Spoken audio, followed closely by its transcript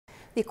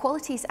The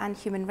Equalities and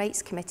Human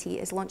Rights Committee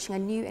is launching a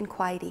new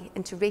inquiry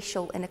into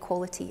racial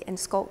inequality in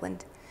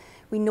Scotland.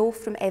 We know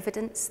from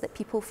evidence that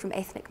people from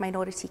ethnic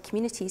minority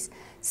communities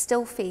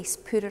still face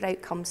poorer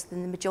outcomes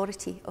than the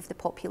majority of the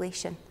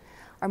population,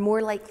 are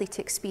more likely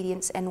to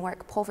experience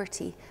in-work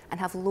poverty and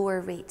have lower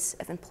rates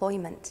of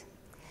employment.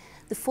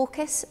 The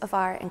focus of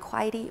our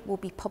inquiry will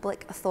be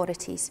public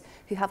authorities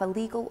who have a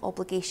legal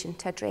obligation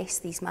to address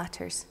these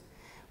matters.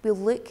 We'll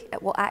look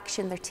at what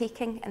action they're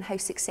taking and how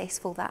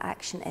successful that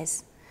action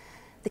is.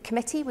 The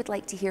committee would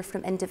like to hear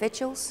from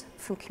individuals,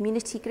 from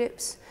community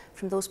groups,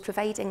 from those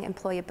providing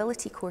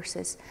employability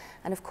courses,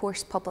 and of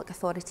course public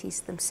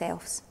authorities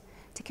themselves.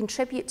 To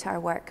contribute to our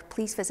work,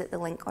 please visit the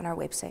link on our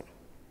website.